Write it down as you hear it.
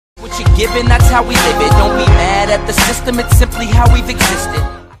what you're given, that's how we live it. Don't be mad at the system, it's simply how we've existed.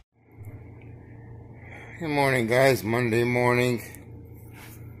 Good morning, guys. Monday morning.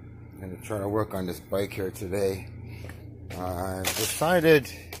 I'm going to try to work on this bike here today. I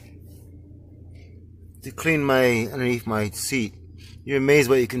decided to clean underneath my seat. You're amazed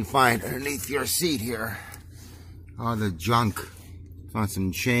what you can find underneath your seat here. All the junk. Found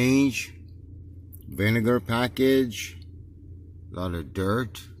some change, vinegar package, a lot of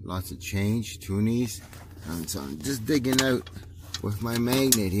dirt, lots of change, toonies. And so I'm just digging out with my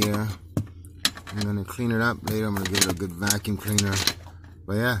magnet here. I'm gonna clean it up later. I'm gonna give it a good vacuum cleaner.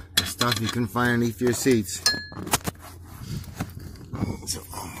 But yeah, the stuff you can find underneath your seats. So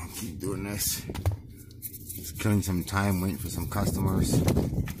I'll keep doing this. Just killing some time waiting for some customers.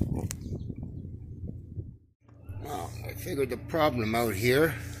 I figured the problem out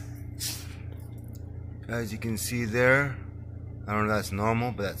here, as you can see there, I don't know if that's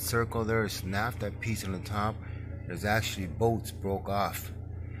normal, but that circle there is snapped. That piece on the top, there's actually bolts broke off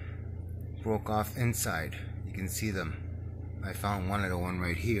inside. You can see them. I found one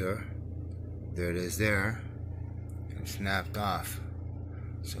right here. There it is there, and snapped off.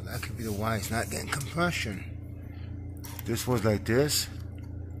 So that could be the why it's not getting compression. This was like this,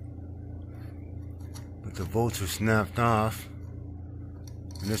 but the bolts were snapped off,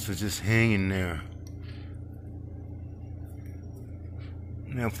 and this was just hanging there.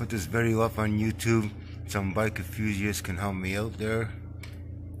 I'll put this video up on YouTube. Some bike enthusiasts can help me out there.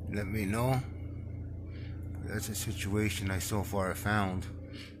 Let me know. That's a situation I so far found.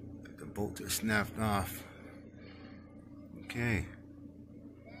 The bolts are snapped off. Okay.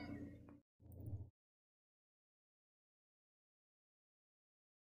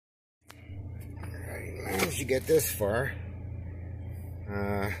 Managed to get this far.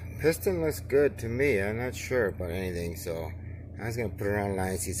 Piston looks good to me. I'm not sure about anything, so I was gonna put it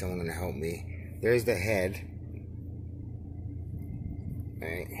online and see if someone gonna help me. There's the head.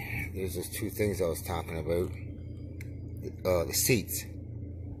 Right. There's those two things I was talking about. The seats.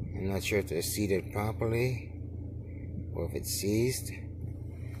 I'm not sure if they're seated properly or if it's seized.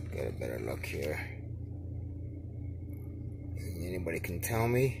 Get a better look here. Anybody can tell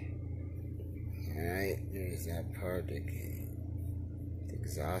me? Alright, there's that part, the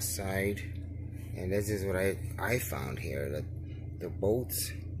exhaust side. And this is what I found here. That the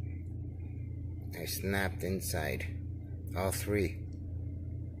bolts are snapped inside. All three.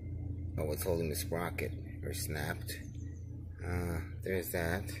 Oh, what's holding the sprocket are snapped. There's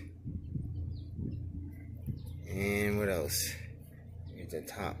that. And what else? Here's the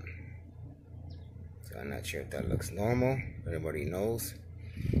top. So I'm not sure if that looks normal. Everybody knows.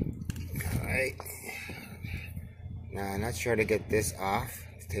 Alright. Now I'm not sure to get this off.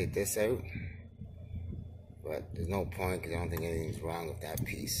 Let's take this out. But there's no point because I don't think anything's wrong with that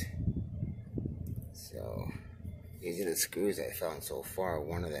piece. So these are the screws I found so far.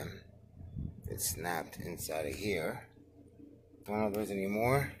 One of them is snapped inside of here. Don't know if there's any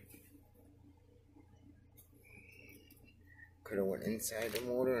more. Could have went inside the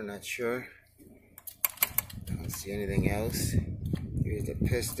motor, I'm not sure. Don't see anything else. Here's the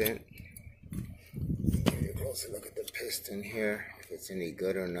piston. Give you a closer look at the piston here, if it's any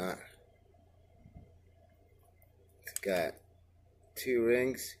good or not. It's got 2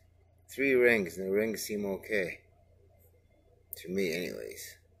 rings, 3 rings, and the rings seem okay. To me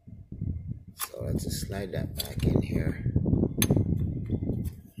anyways. So let's just slide that back in here.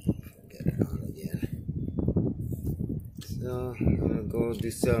 Get it on again. So I'm gonna go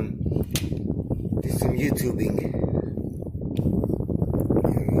do some YouTubing.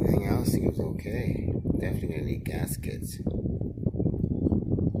 Everything else seems okay. Definitely gonna need gaskets.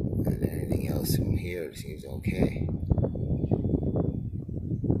 And anything else from here seems okay.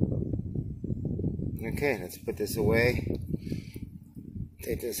 Okay, let's put this away.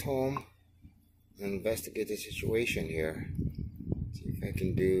 Take this home and investigate the situation here. See if I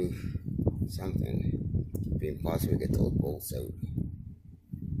can do something. It'd be impossible to get those bolts out.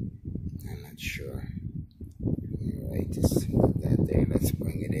 I'm not sure. Alright, just put that there. Let's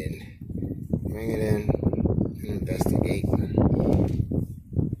bring it in. Bring it in and investigate.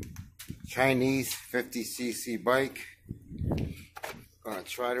 Chinese 50cc bike. Gonna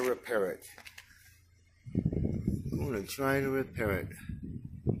try to repair it.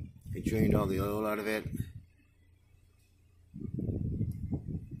 I drained all the oil out of it.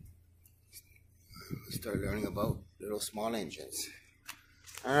 Start learning about little small engines.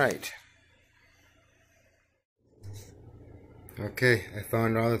 Alright. Okay, I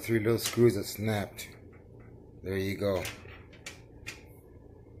found all the 3 little screws that snapped. There you go.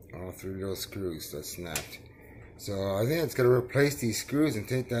 All 3 little screws that snapped. So I think it's gonna replace these screws and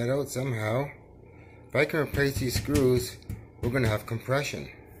take that out somehow. If I can replace these screws, we're gonna have compression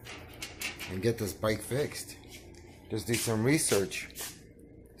and get this bike fixed. Just do some research.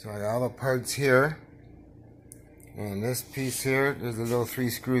 So I got all the parts here. And this piece here, there's the little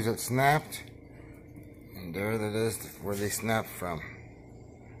 3 screws that snapped. And there that is where they snapped from.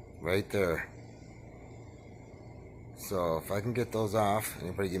 Right there. So if I can get those off,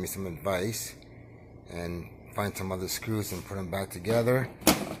 anybody give me some advice, and find some other screws and put them back together.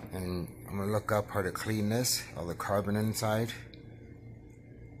 And I'm gonna look up how to clean this, all the carbon inside,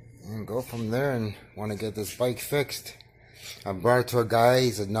 and go from there, and want to get this bike fixed. I brought it to a guy.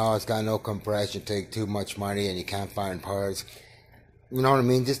 He said, no, it's got no compression, take too much money and you can't find parts. You know what I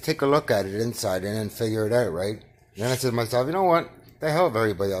mean? Just take a look at it inside and then figure it out, right? And then I said to myself, you know what? The hell of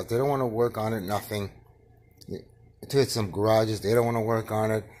everybody else. They don't want to work on it, nothing. To hit some garages, they don't want to work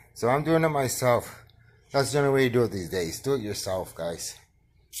on it. So I'm doing it myself. That's the only way you do it these days. Do it yourself, guys.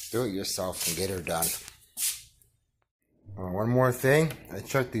 Do it yourself and get her done. One more thing. I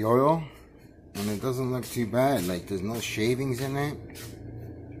checked the oil. And it doesn't look too bad. Like, there's no shavings in it.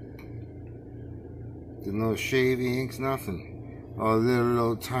 There's no shavings, nothing. Oh, they're a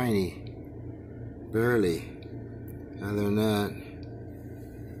little tiny. Barely. Other than that,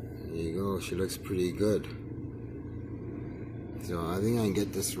 there you go. She looks pretty good. So I think I can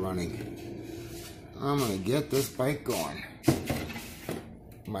get this running. I'm gonna get this bike going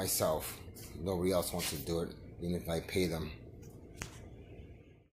myself. Nobody else wants to do it, even if I pay them.